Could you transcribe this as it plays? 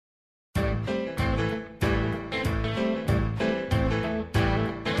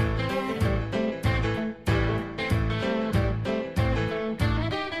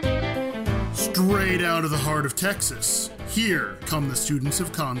Straight out of the heart of Texas, here come the Students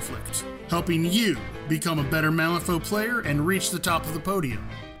of Conflict, helping you become a better Malifaux player and reach the top of the podium,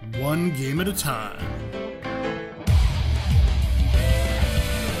 one game at a time.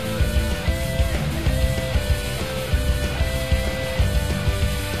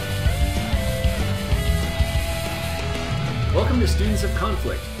 Welcome to Students of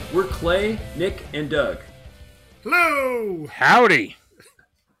Conflict. We're Clay, Nick, and Doug. Hello! Howdy!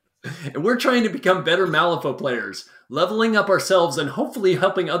 And we're trying to become better Malifaux players, leveling up ourselves and hopefully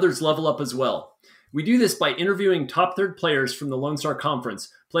helping others level up as well. We do this by interviewing top third players from the Lone Star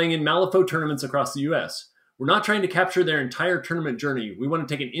Conference, playing in Malifaux tournaments across the US. We're not trying to capture their entire tournament journey. We want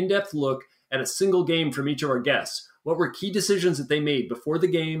to take an in-depth look at a single game from each of our guests. What were key decisions that they made before the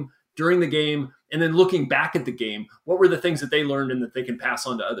game, during the game, and then looking back at the game? What were the things that they learned and that they can pass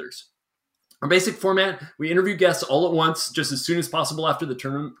on to others? Our basic format, we interview guests all at once, just as soon as possible after the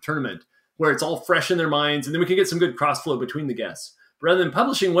tournament, where it's all fresh in their minds, and then we can get some good crossflow between the guests. But rather than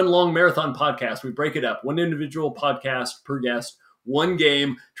publishing one long marathon podcast, we break it up, one individual podcast per guest, one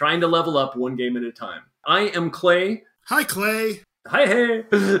game, trying to level up one game at a time. I am Clay. Hi, Clay. Hi, hey.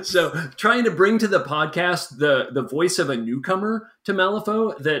 So trying to bring to the podcast the voice of a newcomer to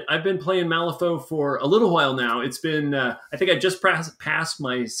Malifaux that I've been playing Malifaux for a little while now. It's been, I think I just passed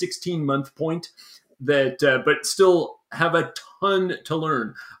my 16-month point that, but still have a ton to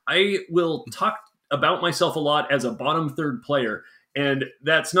learn. I will talk about myself a lot as a bottom third player. And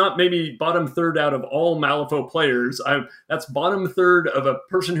that's not maybe bottom third out of all Malifaux players. That's bottom third of a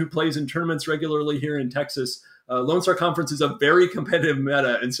person who plays in tournaments regularly here in Texas. Lone Star Conference is a very competitive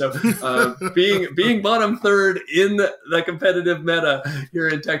meta, and so being bottom third in the competitive meta here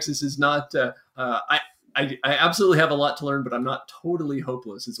in Texas is not. I absolutely have a lot to learn, but I'm not totally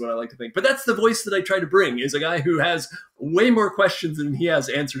hopeless, is what I like to think. But that's the voice that I try to bring, is a guy who has way more questions than he has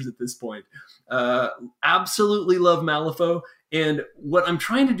answers at this point. Absolutely love Malifaux, and what I'm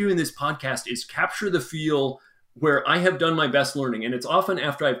trying to do in this podcast is capture the feel where I have done my best learning, and it's often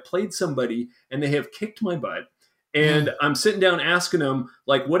after I've played somebody and they have kicked my butt. And I'm sitting down asking them,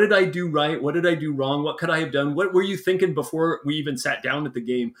 like, what did I do right? What did I do wrong? What could I have done? What were you thinking before we even sat down at the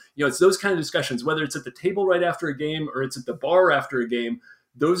game? You know, it's those kind of discussions, whether it's at the table right after a game or it's at the bar after a game.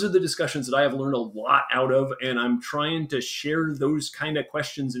 Those are the discussions that I have learned a lot out of, and I'm trying to share those kind of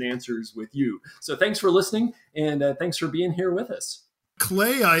questions and answers with you. So thanks for listening, and thanks for being here with us.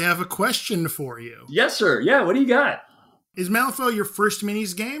 Clay, I have a question for you. Yes, sir. Yeah, what do you got? Is Malifaux your first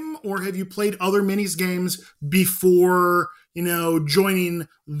minis game, or have you played other minis games before, joining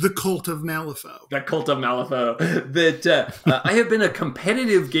the cult of Malifaux? The cult of Malifaux. That I have been a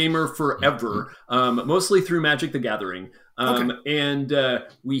competitive gamer forever, mostly through Magic the Gathering. Okay. And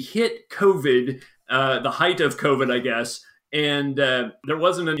we hit COVID, the height of COVID, I guess, and there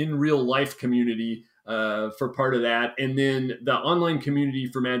wasn't an in real life community for part of that. And then the online community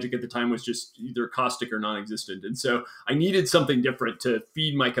for Magic at the time was just either caustic or non-existent. And so I needed something different to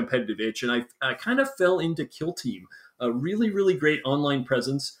feed my competitive itch. And I kind of fell into Kill Team, a really, really great online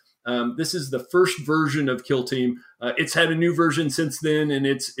presence. This is the first version of Kill Team. It's had a new version since then, and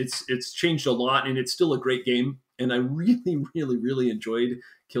it's changed a lot, and it's still a great game. And I really, really, really enjoyed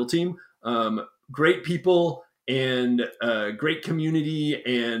Kill Team. Great people and great community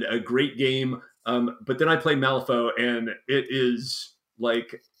and a great game. But then I played Malifaux, and it is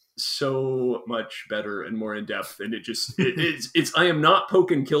like so much better and more in depth. And it's I am not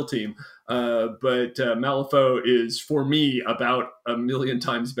poking Kill Team, but Malifaux is for me about a million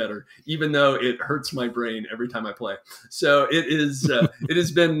times better, even though it hurts my brain every time I play. So it is. It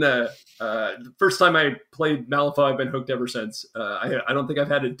has been the first time I played Malifaux. I've been hooked ever since. I don't think I've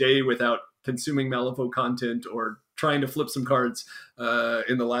had a day without consuming Malifaux content or trying to flip some cards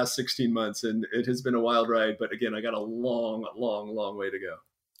in the last 16 months. And it has been a wild ride. But again, I got a long, long, long way to go.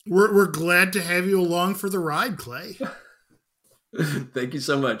 We're glad to have you along for the ride, Clay. Thank you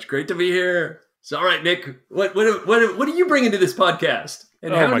so much. Great to be here. So, all right, Nick, what are you bringing to this podcast?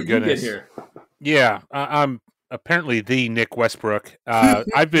 And how did you get here? Yeah, I'm apparently the Nick Westbrook.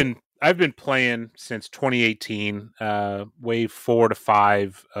 I've been playing since 2018, wave 4 to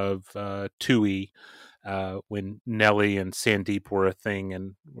 5 of 2E. When Nelly and Sandeep were a thing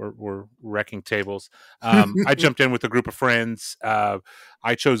and were wrecking tables. I jumped in with a group of friends.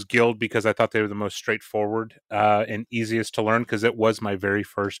 I chose Guild because I thought they were the most straightforward and easiest to learn because it was my very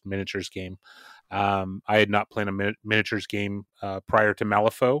first miniatures game. I had not played a miniatures game prior to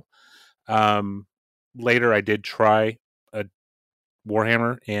Malifaux. Later, I did try a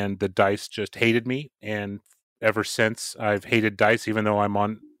Warhammer, and the dice just hated me. And ever since, I've hated dice, even though I'm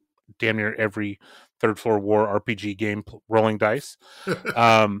on damn near every third floor war RPG game rolling dice.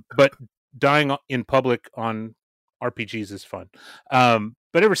 But dying in public on RPGs is fun.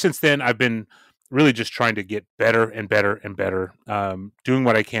 But ever since then, I've been really just trying to get better and better and better, doing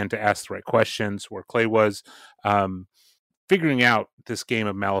what I can to ask the right questions, where Clay was, figuring out this game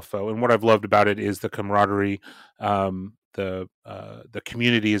of Malifaux. And what I've loved about it is the camaraderie. The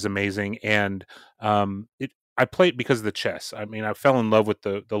community is amazing, and I play it because of the chess. I mean, I fell in love with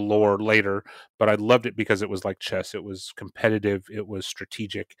the lore later, but I loved it because it was like chess. It was competitive, it was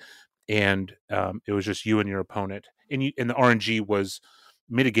strategic, and it was just you and your opponent. And the RNG was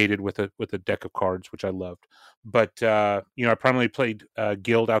mitigated with a deck of cards, which I loved. But I primarily played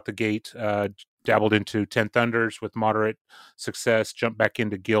Guild out the gate. Dabbled into 10 Thunders with moderate success. Jumped back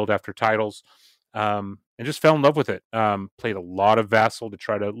into Guild after titles. And just fell in love with it. Played a lot of Vassal to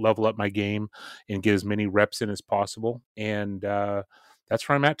try to level up my game and get as many reps in as possible. And that's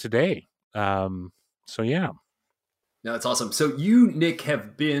where I'm at today. So, yeah. No, that's awesome. So you, Nick,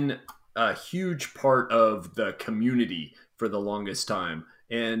 have been a huge part of the community for the longest time.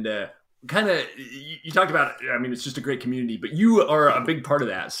 And kind of, you talked about, I mean, it's just a great community, but you are a big part of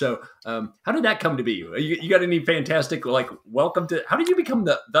that. So how did that come to be? You got any fantastic, welcome to, how did you become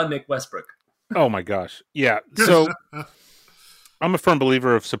the Nick Westbrook? Oh my gosh. Yeah. So I'm a firm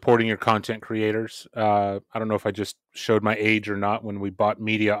believer of supporting your content creators. I don't know if I just showed my age or not when we bought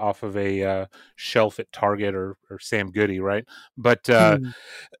media off of a shelf at Target or Sam Goody, right? But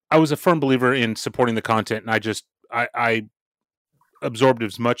I was a firm believer in supporting the content, and I absorbed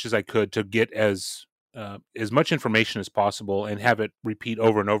as much as I could to get as much information as possible and have it repeat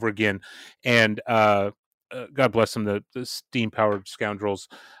over and over again. And God bless them, the steam-powered scoundrels.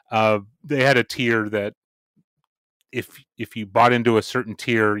 They had a tier that if you bought into a certain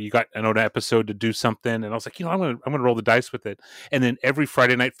tier, you got an episode to do something. And I was like, I'm gonna roll the dice with it. And then every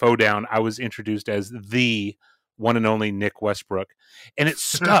Friday night Fodown, I was introduced as the one and only Nick Westbrook, and it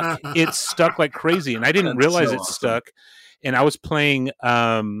stuck. It stuck like crazy, and I didn't realize so it awesome. Stuck. And I was playing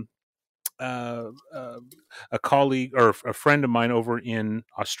a colleague or a friend of mine over in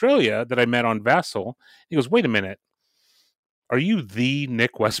Australia that I met on Vassal. He goes, "Wait a minute, are you the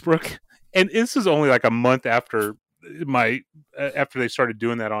Nick Westbrook?" And this is only like a month after after they started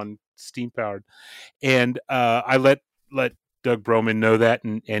doing that on Steam Powered, and I let Doug Broman know that,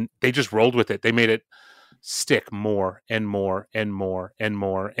 and they just rolled with it. They made it stick more and more and more and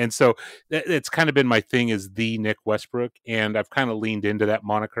more, and so it's kind of been my thing is the Nick Westbrook, and I've kind of leaned into that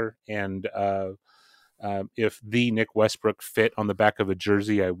moniker. And if the Nick Westbrook fit on the back of a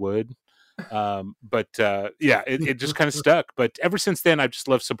jersey, I would. But it just kind of stuck. But ever since then, I've just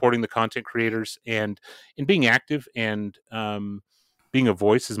loved supporting the content creators and being active and being a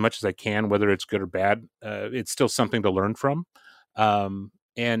voice as much as I can, whether it's good or bad. It's still something to learn from.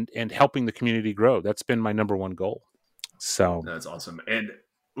 And helping the community grow. That's been my number one goal. So that's awesome. And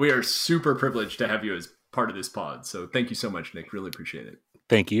we are super privileged to have you as part of this pod. So thank you so much, Nick. Really appreciate it.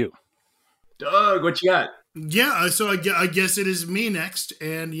 Thank you. Doug, what you got? Yeah, so I guess it is me next.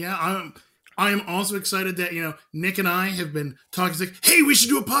 And yeah, I am also excited that, Nick and I have been talking, like, hey, we should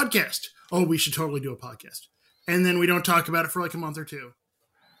do a podcast. Oh, we should totally do a podcast. And then we don't talk about it for like a month or two.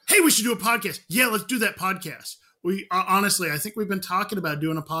 Hey, we should do a podcast. Yeah, let's do that podcast. We honestly, I think we've been talking about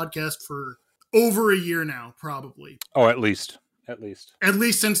doing a podcast for over a year now, probably. Oh, at least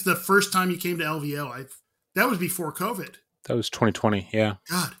since the first time you came to LVO. That was before COVID. That was 2020. Yeah.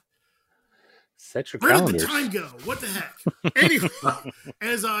 God. Set your Where calendars. did the time go? What the heck? Anyway,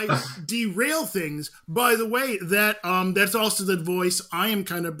 as I derail things, by the way, that's also the voice I am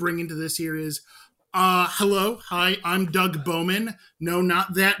kind of bringing to this here is, hello, hi, I'm Doug Bowman. No,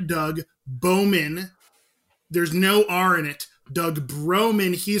 not that Doug. Bowman. There's no R in it. Doug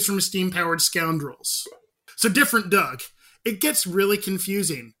Broman, he's from Steam Powered Scoundrels. So different Doug. It gets really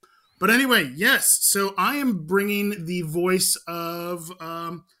confusing. But anyway, yes. So I am bringing the voice of,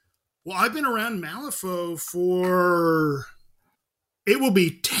 I've been around Malifaux for, it will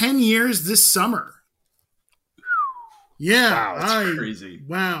be 10 years this summer. Yeah. Wow, that's crazy.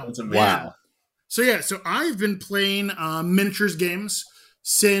 Wow. That's amazing. Wow. So I've been playing miniatures games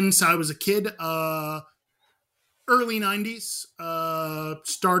since I was a kid. Early 90s,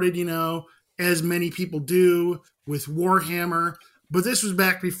 started, as many people do with Warhammer, but this was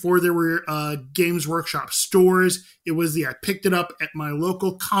back before there were Games Workshop stores. It was I picked it up at my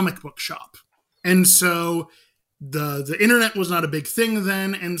local comic book shop. And so the internet was not a big thing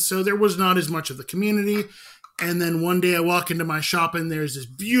then, and so there was not as much of the community. And then one day I walk into my shop and there's this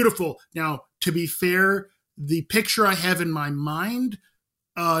beautiful, now to be fair, the picture I have in my mind,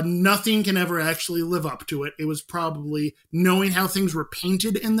 nothing can ever actually live up to it. It was probably, knowing how things were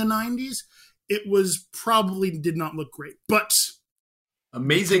painted in the 90s, it was probably did not look great. But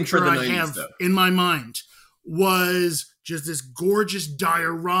Amazing for the I 90s, have though. in my mind was just this gorgeous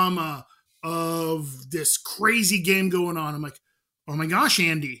diorama of this crazy game going on. I'm like, oh my gosh,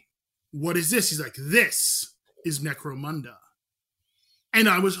 Andy, what is this? He's like, this is Necromunda. And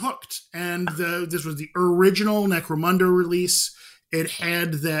I was hooked. And this was the original Necromunda release. It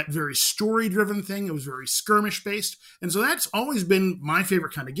had that very story-driven thing. It was very skirmish-based. And so that's always been my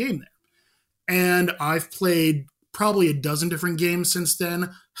favorite kind of game there. And I've played probably a dozen different games since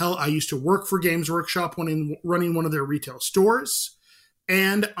then. Hell, I used to work for Games Workshop running one of their retail stores.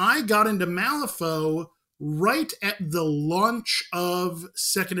 And I got into Malifaux right at the launch of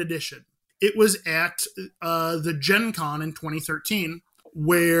 2nd edition. It was at the Gen Con in 2013,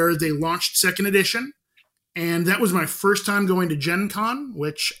 where they launched 2nd edition. And that was my first time going to Gen Con,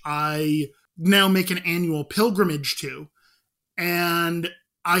 which I now make an annual pilgrimage to. And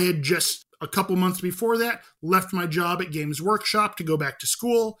I had just a couple months before that left my job at Games Workshop to go back to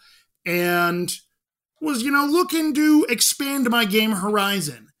school and was, looking to expand my game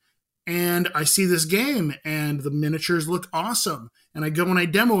horizon. And I see this game and the miniatures look awesome. And I go and I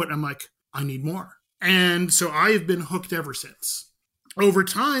demo it and I'm like, I need more. And so I have been hooked ever since. Over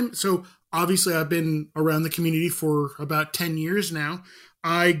time, so obviously I've been around the community for about 10 years now.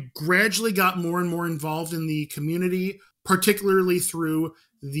 I gradually got more and more involved in the community, particularly through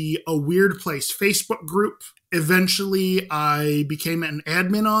the A Weird Place Facebook group. Eventually, I became an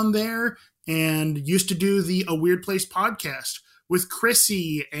admin on there and used to do the A Weird Place podcast with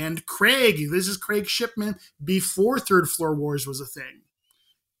Chrissy and Craig. This is Craig Shipman before Third Floor Wars was a thing.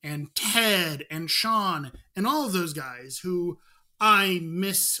 And Ted and Sean and all of those guys who I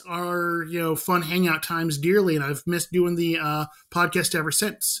miss our, fun hangout times dearly, and I've missed doing the podcast ever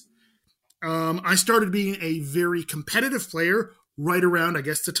since. I started being a very competitive player right around, I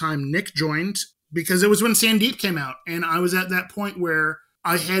guess, the time Nick joined, because it was when Sandeep came out, and I was at that point where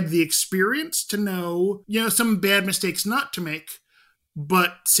I had the experience to know, some bad mistakes not to make,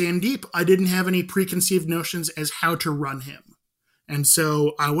 but Sandeep, I didn't have any preconceived notions as how to run him. And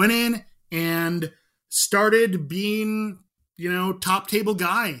so I went in and started being, top table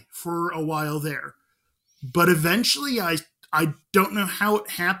guy for a while there. But eventually I don't know how it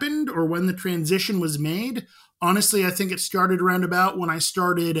happened or when the transition was made. Honestly, I think it started around about when I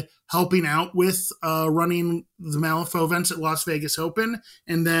started helping out with running the Malifaux events at Las Vegas Open,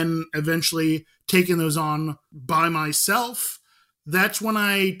 and then eventually taking those on by myself. That's when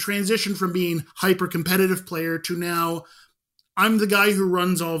I transitioned from being hyper-competitive player to now I'm the guy who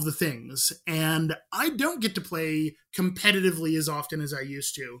runs all of the things, and I don't get to play competitively as often as I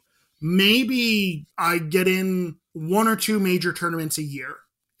used to. Maybe I get in 1 or 2 major tournaments a year.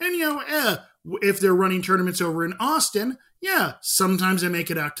 And, if they're running tournaments over in Austin, sometimes I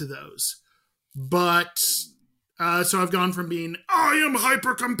make it out to those. But, so I've gone from being, I am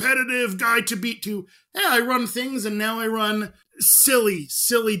hyper-competitive guy to beat to, I run things, and now I run silly,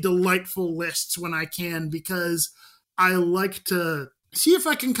 delightful lists when I can, because I like to see if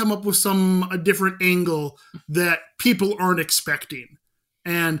I can come up with a different angle that people aren't expecting.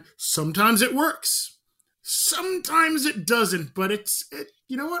 And sometimes it works. Sometimes it doesn't, but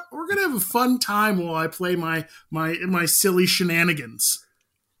you know what? We're going to have a fun time while I play my silly shenanigans.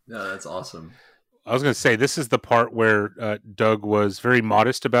 No, that's awesome. I was going to say, this is the part where Doug was very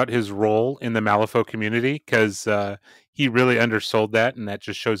modest about his role in the Malifaux community, because he really undersold that, and that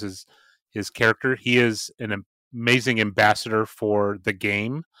just shows his character. He is an amazing ambassador for the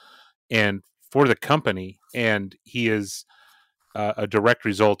game and for the company, and he is a direct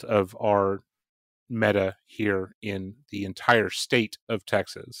result of our meta here in the entire state of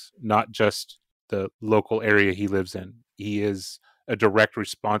Texas, not just the local area he lives in. He is a direct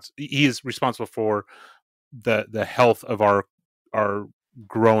response. He is responsible for the health of our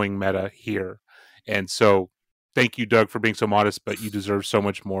growing meta here. And so thank you, Doug, for being so modest, but you deserve so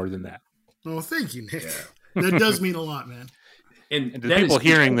much more than that. Oh, thank you, Nick. That does mean a lot, man. And the people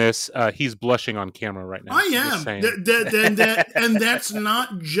hearing this, he's blushing on camera right now. I am. And that's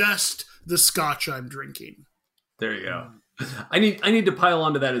not just the scotch I'm drinking. There you go. I need to pile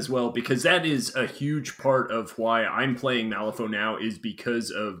onto that as well, because that is a huge part of why I'm playing Malifaux now, is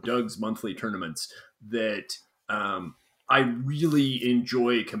because of Doug's monthly tournaments. That I really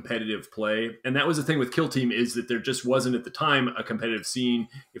enjoy competitive play, and that was the thing with Kill Team, is that there just wasn't at the time a competitive scene.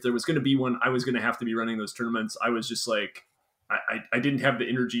 If there was going to be one, I was going to have to be running those tournaments. I was just like, I didn't have the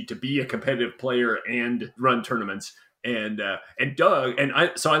energy to be a competitive player and run tournaments. And Doug,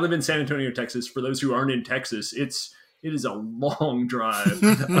 so I live in San Antonio, Texas. For those who aren't in Texas, it's It is a long drive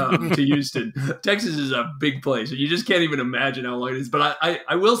to Houston. Texas is a big place. You just can't even imagine how long it is. But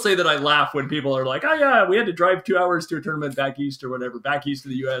I will say that I laugh when people are like, oh, yeah, we had to drive 2 hours to a tournament back east or whatever, back east to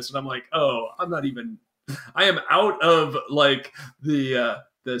the U.S. And I'm like, oh, I am out of like the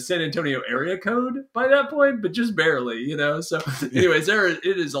San Antonio area code by that point, but just barely, So anyways,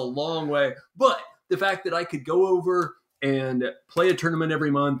 it is a long way. But the fact that I could go over and play a tournament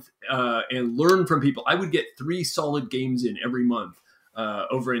every month and learn from people. I would get 3 solid games in every month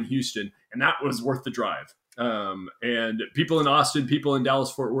over in Houston, and that was worth the drive. And people in Austin, people in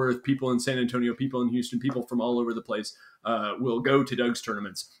Dallas-Fort Worth, people in San Antonio, people in Houston, people from all over the place will go to Doug's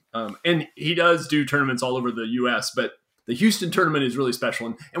tournaments. And he does do tournaments all over the U.S., but the Houston tournament is really special.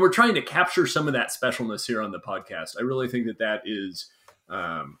 And we're trying to capture some of that specialness here on the podcast. I really think that is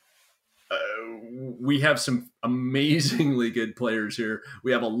we have some amazingly good players here.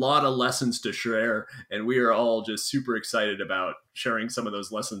 We have a lot of lessons to share, and we are all just super excited about sharing some of those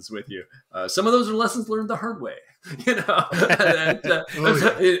lessons with you. Some of those are lessons learned the hard way, if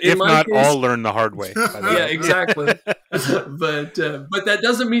not case, all learned the hard way. Yeah, exactly. But that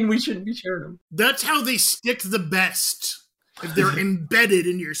doesn't mean we shouldn't be sharing them. That's how they stick the best, if they're embedded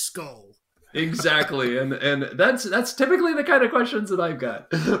in your skull. Exactly, and that's typically the kind of questions that I've got,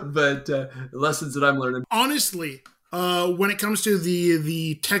 but lessons that I'm learning. Honestly, when it comes to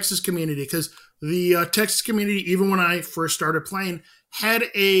the Texas community, because the Texas community, even when I first started playing, had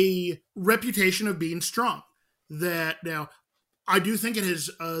a reputation of being strong. That now, I do think it has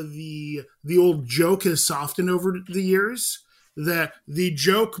the old joke has softened over the years. That the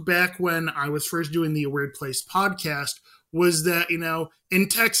joke back when I was first doing the Weird Place podcast was that, in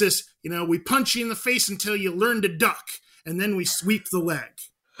Texas, we punch you in the face until you learn to duck, and then we sweep the leg.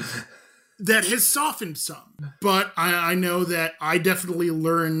 That has softened some. But I know that I definitely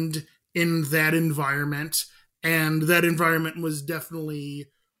learned in that environment, and that environment was definitely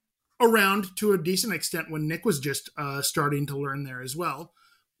around to a decent extent when Nick was just starting to learn there as well.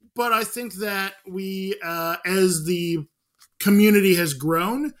 But I think that we, as the community has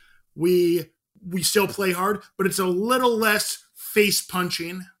grown, we still play hard, but it's a little less face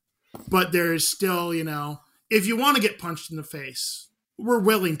punching. But there's still, if you want to get punched in the face, we're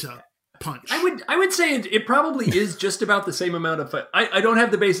willing to punch. I would say it probably is just about the same amount of. I don't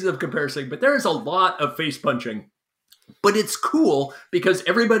have the basis of comparison, but there is a lot of face punching. But it's cool because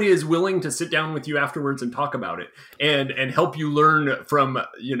everybody is willing to sit down with you afterwards and talk about it and help you learn from,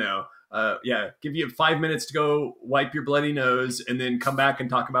 give you 5 minutes to go wipe your bloody nose and then come back and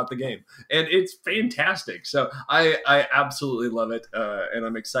talk about the game. And it's fantastic. So I absolutely love it. And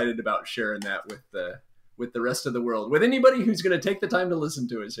I'm excited about sharing that with the rest of the world, with anybody who's going to take the time to listen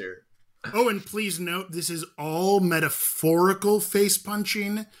to us here. Oh, and please note, this is all metaphorical face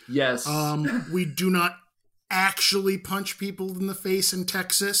punching. Yes. We do not actually punch people in the face in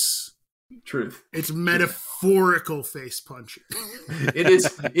Texas. Truth. It's metaphorical face punching. It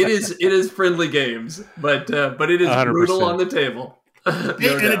is friendly games, but it is 100%. Brutal on the table. No and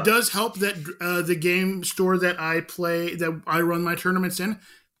it does help that the game store that I run my tournaments in,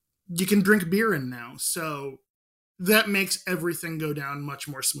 you can drink beer in now, so that makes everything go down much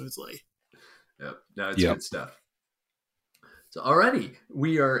more smoothly. Yep, no, it's good stuff. So already,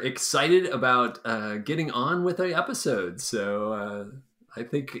 we are excited about getting on with the episode. So I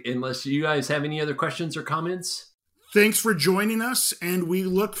think unless you guys have any other questions or comments. Thanks for joining us, and we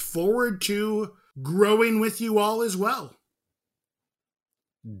look forward to growing with you all as well.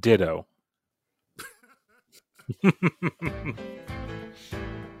 Ditto.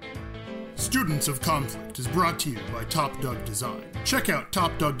 Students of Conflict is brought to you by Top Dog Design. Check out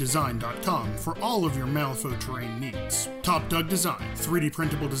topdogdesign.com for all of your Malifaux terrain needs. Top Dog Design, 3D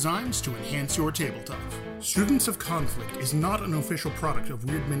printable designs to enhance your tabletop. Students of Conflict is not an official product of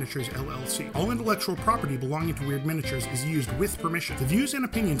Weird Miniatures LLC. All intellectual property belonging to Weird Miniatures is used with permission. The views and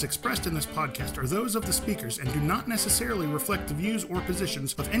opinions expressed in this podcast are those of the speakers and do not necessarily reflect the views or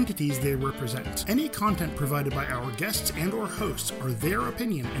positions of entities they represent. Any content provided by our guests and or hosts are their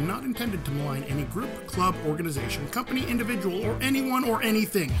opinion and not intended to malign any group, club, organization, company, individual, or anyone or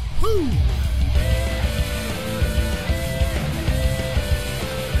anything. Woo!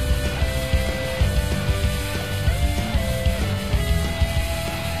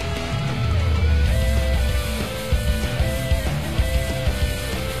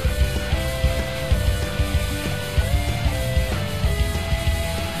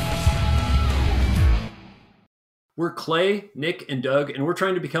 We're Clay, Nick, and Doug, and we're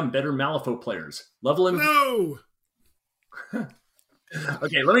trying to become better Malifaux players. Level him. No!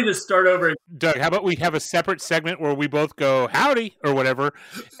 Okay, let me just start over. Doug, how about we have a separate segment where we both go, howdy, or whatever,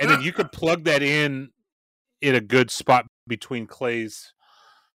 and then you could plug that in in a good spot between Clay's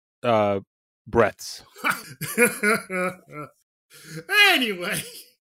breaths. Anyway,